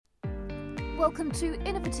welcome to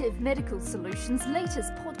Innovative Medical Solutions'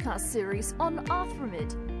 latest podcast series on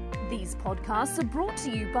Arthromed. These podcasts are brought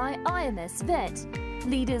to you by IMS Vet,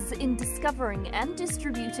 leaders in discovering and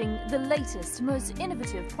distributing the latest, most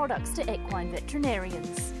innovative products to equine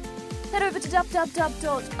veterinarians. Head over to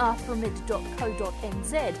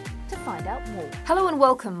www.arthromed.co.nz to find out more. Hello and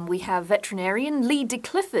welcome. We have veterinarian Lee de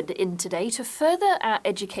Clifford in today to further our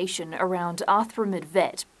education around Arthromed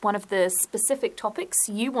Vet. One of the specific topics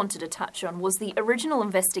you wanted to touch on was the original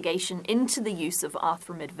investigation into the use of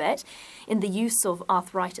Arthromed Vet in the use of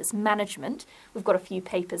arthritis management. We've got a few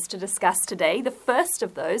papers to discuss today. The first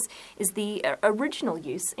of those is the original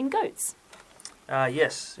use in goats.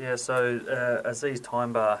 Yes. So Aziz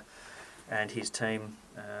Tynebar and his team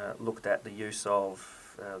looked at the use of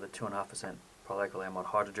the 2.5% polyacrylamide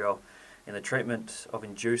hydrogel in the treatment of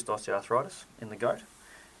induced osteoarthritis in the goat,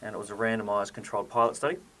 and it was a randomised controlled pilot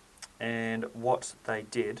study. And what they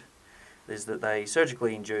did is that they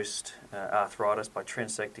surgically induced arthritis by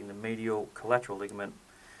transecting the medial collateral ligament,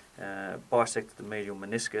 bisected the medial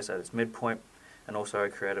meniscus at its midpoint, and also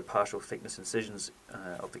created partial thickness incisions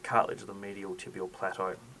of the cartilage of the medial tibial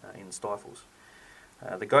plateau in stifles.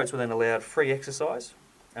 The goats were then allowed free exercise,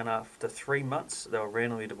 and after 3 months they were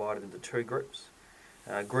randomly divided into two groups.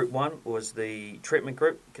 Group 1 was the treatment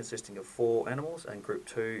group, consisting of 4 animals, and Group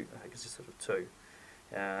 2 consisted of 2.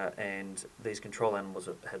 And these control animals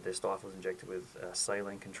had their stifles injected with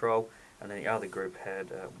saline control, and then the other group had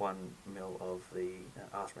 1 ml of the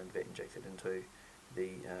Arthromed Vet injected into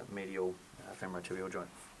the medial femorotibial joint.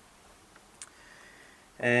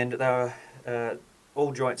 And they were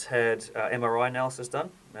all joints had MRI analysis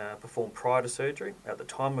done, performed prior to surgery, at the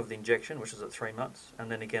time of the injection, which was at 3 months, and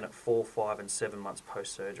then again at 4, 5 and 7 months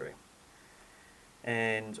post-surgery.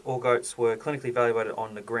 And all goats were clinically evaluated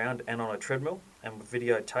on the ground and on a treadmill, and were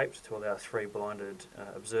videotaped to allow 3 blinded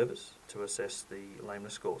observers to assess the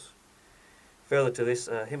lameness scores. Further to this,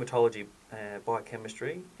 hematology,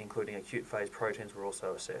 biochemistry, including acute phase proteins, were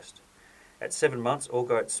also assessed. At 7 months, all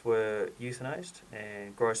goats were euthanized,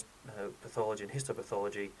 and gross pathology and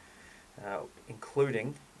histopathology,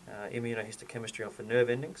 including immunohistochemistry for nerve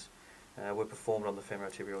endings, were performed on the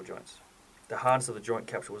femorotibial joints. The hardness of the joint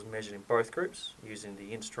capsule was measured in both groups using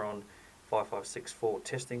the Instron 5564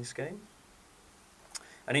 testing scheme.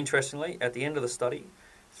 And interestingly, at the end of the study,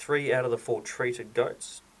 3 out of the 4 treated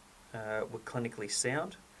goats were clinically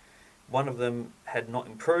sound. 1 of them had not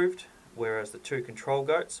improved, whereas the 2 control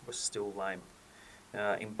goats were still lame.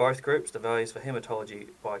 In both groups, the values for hematology,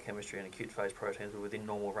 biochemistry and acute phase proteins were within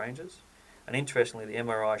normal ranges. And interestingly, the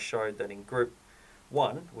MRI showed that in Group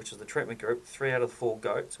 1, which is the treatment group, 3 out of 4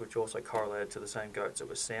 goats, which also correlated to the same goats that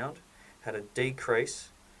were sound, had a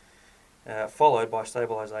decrease followed by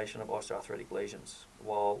stabilisation of osteoarthritic lesions,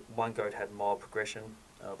 while 1 goat had mild progression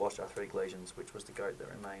of osteoarthritic lesions, which was the goat that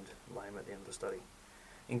remained lame at the end of the study.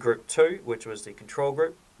 In Group 2, which was the control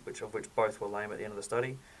group, which both were lame at the end of the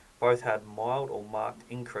study, both had mild or marked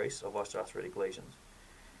increase of osteoarthritic lesions.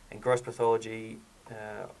 And gross pathology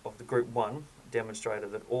of the Group 1 demonstrated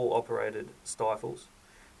that all operated stifles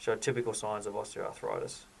showed typical signs of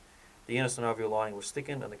osteoarthritis. The inner synovial lining was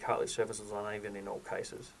thickened and the cartilage surface was uneven in all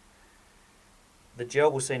cases. The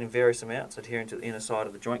gel was seen in various amounts adhering to the inner side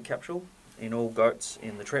of the joint capsule in all goats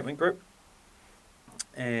in the treatment group.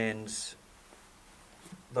 And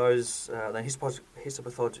those the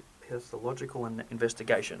histopathological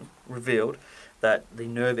investigation revealed that the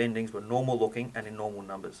nerve endings were normal looking and in normal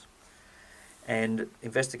numbers. And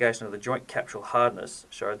investigation of the joint capsule hardness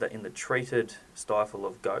showed that in the treated stifle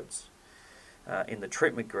of goats, in the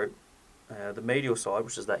treatment group, the medial side,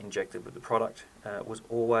 which is that injected with the product, was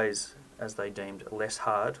always, as they deemed, less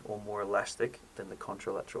hard or more elastic than the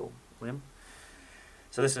contralateral limb.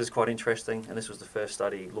 So this is quite interesting, and this was the first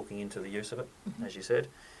study looking into the use of it, as you said.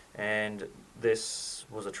 And this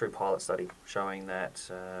was a true pilot study showing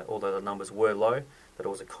that although the numbers were low, that it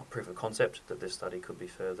was a proof of concept that this study could be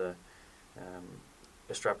further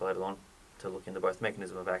extrapolated on to look into both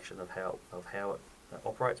mechanism of action of how it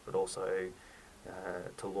operates, but also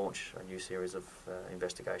to launch a new series of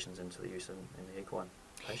investigations into the use in the equine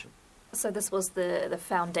patient. So this was the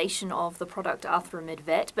foundation of the product Arthromed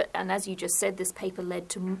Vet, and as you just said, this paper led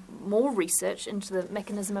to more research into the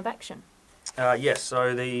mechanism of action. Yes,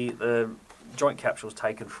 so the joint capsules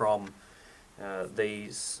taken from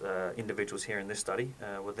these individuals here in this study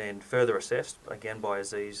were then further assessed, again by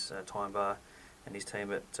Aziz Tynebar and his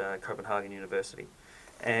team at Copenhagen University.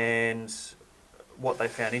 And what they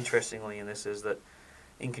found interestingly in this is that,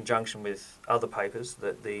 in conjunction with other papers,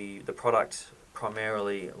 that the product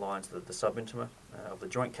primarily lines the subintima of the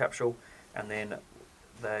joint capsule, and then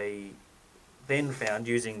they then found,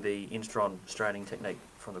 using the Instron straining technique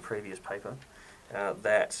from the previous paper,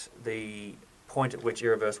 that the point at which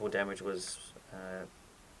irreversible damage was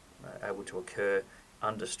able to occur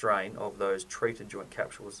under strain of those treated joint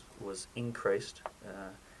capsules was increased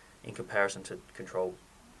in comparison to control.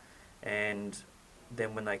 And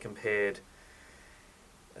then when they compared,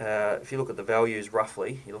 if you look at the values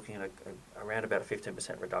roughly, you're looking at around about a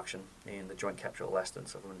 15% reduction in the joint capsule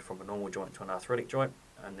elastance from a normal joint to an arthritic joint,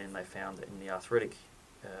 and then they found that in the arthritic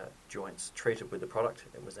joints treated with the product,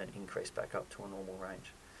 it was then increased back up to a normal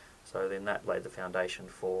range. So then that laid the foundation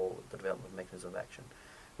for the development of mechanism of action,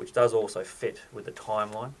 which does also fit with the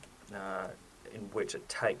timeline in which it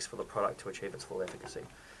takes for the product to achieve its full efficacy.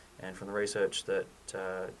 And from the research that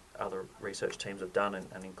other research teams have done,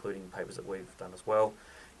 and including papers that we've done as well,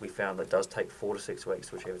 we found that it does take 4 to 6 weeks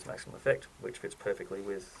to achieve its maximum effect, which fits perfectly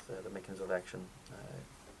with the mechanism of action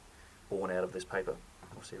born out of this paper,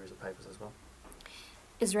 or series of papers as well.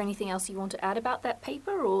 Is there anything else you want to add about that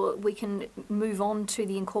paper, or we can move on to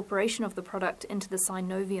the incorporation of the product into the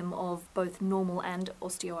synovium of both normal and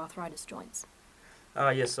osteoarthritis joints?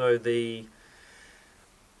 Yes, so the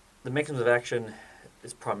mechanism of action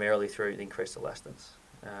is primarily through increased elastance.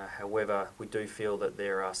 However, we do feel that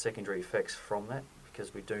there are secondary effects from that,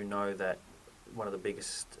 because we do know that one of the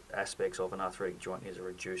biggest aspects of an arthritic joint is a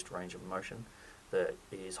reduced range of motion that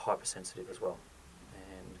is hypersensitive as well.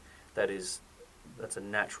 And that's a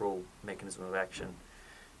natural mechanism of action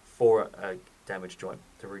for a damaged joint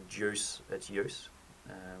to reduce its use,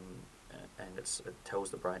 and it tells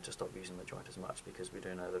the brain to stop using the joint as much, because we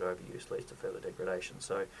do know that overuse leads to further degradation.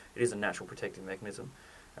 So it is a natural protective mechanism,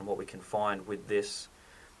 and what we can find with this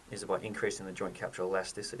is that by increasing the joint capsule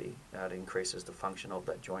elasticity, it increases the function of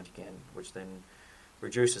that joint again, which then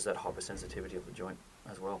reduces that hypersensitivity of the joint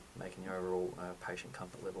as well, making the overall patient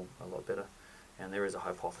comfort level a lot better. And there is a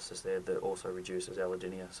hypothesis there that also reduces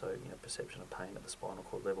allodynia, so perception of pain at the spinal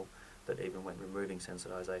cord level, that even when removing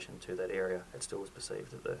sensitization to that area, it still was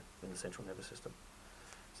perceived in the central nervous system.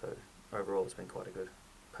 So overall, it's been quite a good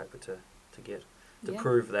paper to get, to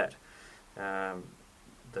prove that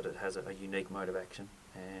that it has a unique mode of action,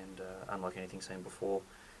 and unlike anything seen before.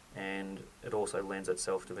 And it also lends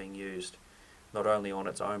itself to being used not only on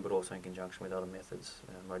its own, but also in conjunction with other methods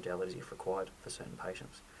and modalities if required for certain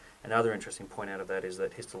patients. Another interesting point out of that is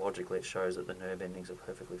that histologically it shows that the nerve endings are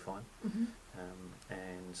perfectly fine,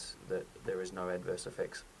 and that there is no adverse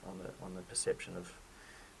effects on the perception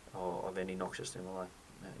of any noxious stimuli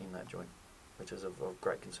in that joint, which is of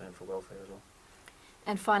great concern for welfare as well.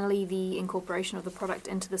 And finally, the incorporation of the product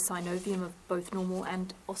into the synovium of both normal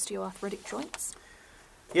and osteoarthritic joints?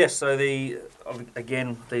 Yes, so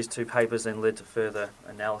again, these two papers then led to further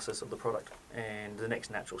analysis of the product, and the next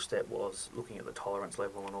natural step was looking at the tolerance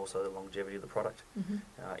level and also the longevity of the product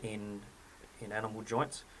in animal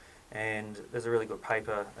joints. And there's a really good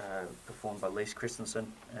paper performed by Lise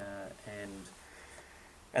Christensen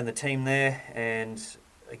and the team there, and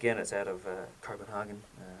again it's out of Copenhagen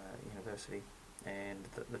University, and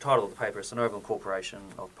the title of the paper is Synovial Incorporation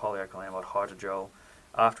of Polyalkylamide Hydrogel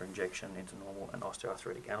after injection into normal and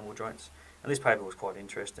osteoarthritic animal joints. And this paper was quite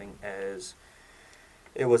interesting, as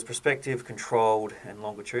it was prospective, controlled and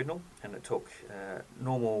longitudinal, and it took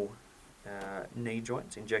normal knee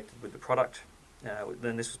joints injected with the product.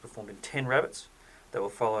 Then this was performed in 10 rabbits that were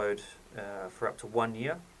followed for up to 1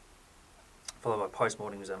 year, followed by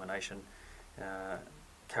post-mortem examination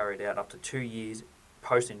carried out up to 2 years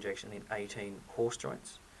post-injection in 18 horse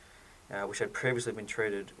joints, which had previously been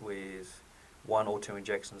treated with 1 or 2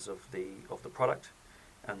 injections of the product,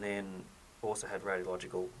 and then also had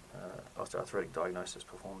radiological osteoarthritic diagnosis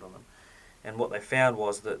performed on them. And what they found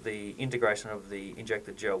was that the integration of the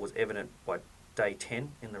injected gel was evident by day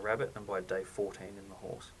 10 in the rabbit and by day 14 in the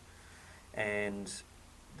horse. And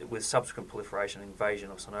with subsequent proliferation and invasion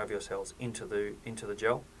of synovial cells into the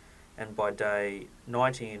gel, and by day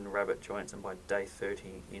 90 in rabbit joints and by day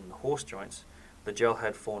 30 in the horse joints, the gel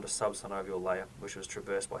had formed a subsynovial layer, which was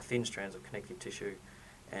traversed by thin strands of connective tissue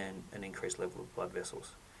and an increased level of blood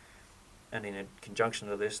vessels. And in conjunction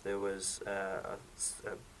to this, there was a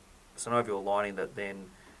synovial lining that then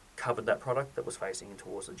covered that product that was facing in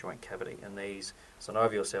towards the joint cavity. And these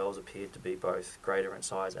synovial cells appeared to be both greater in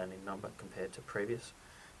size and in number compared to previous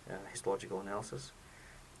histological analysis.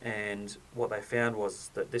 And what they found was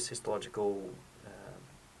that this histological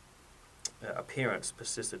appearance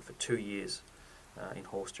persisted for 2 years in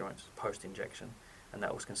horse joints post-injection, and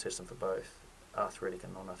that was consistent for both arthritic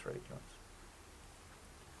and non-arthritic joints.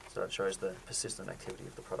 So it shows the persistent activity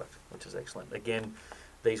of the product, which is excellent. Again,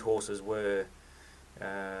 these horses were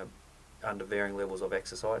under varying levels of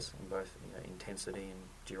exercise in both intensity and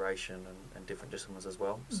duration and different disciplines as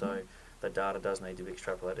well. Mm-hmm. So the data does need to be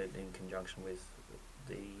extrapolated in conjunction with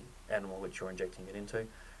the animal which you're injecting it into,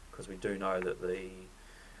 because we do know that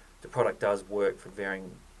the product does work for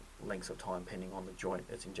varying lengths of time depending on the joint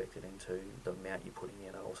it's injected into, the amount you're putting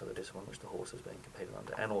in, and also the discipline which the horse is being competed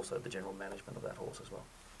under, and also the general management of that horse as well.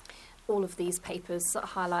 All of these papers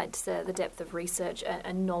highlight the depth of research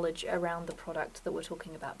and knowledge around the product that we're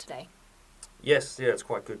talking about today. Yes, yeah, it's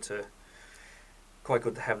quite good to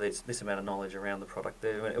have this amount of knowledge around the product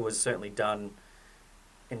there. It was certainly done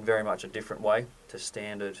in very much a different way to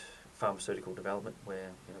standard pharmaceutical development, where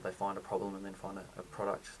they find a problem and then find a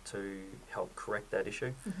product to help correct that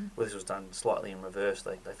issue. Mm-hmm. Well, this was done slightly in reverse.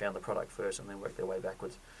 They found the product first and then worked their way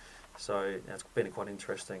backwards. So it's been a quite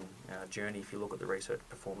interesting journey if you look at the research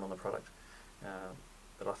performed on the product.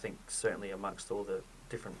 But I think certainly amongst all the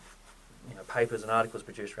different papers and articles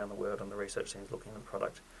produced around the world and the research teams looking at the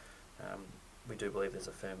product, we do believe there's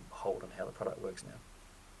a firm hold on how the product works now.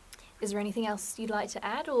 Is there anything else you'd like to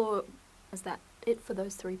add, or is that it for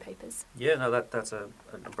those 3 papers? Yeah, no, that's a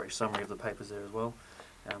brief summary of the papers there as well.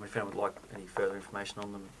 If anyone would like any further information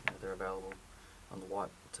on them, they're available on the white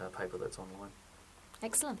paper that's online.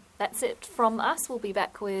 Excellent. That's it from us. We'll be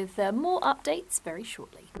back with more updates very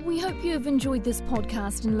shortly. We hope you have enjoyed this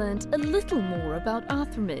podcast and learnt a little more about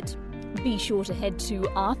Arthrimid. Be sure to head to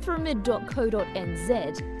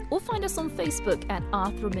arthrimid.co.nz or find us on Facebook at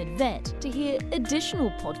Arthrimid Vet to hear additional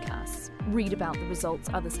podcasts, read about the results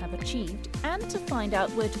others have achieved, and to find out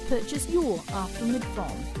where to purchase your Arthrimid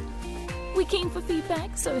from. We're keen for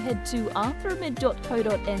feedback, so head to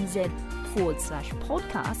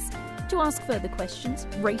arthrimid.co.nz/podcasts to ask further questions,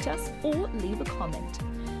 rate us, or leave a comment.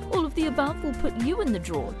 All of the above will put you in the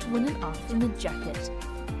draw to win an Arthrimid jacket.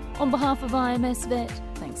 On behalf of IMS Vet,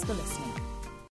 thanks for listening.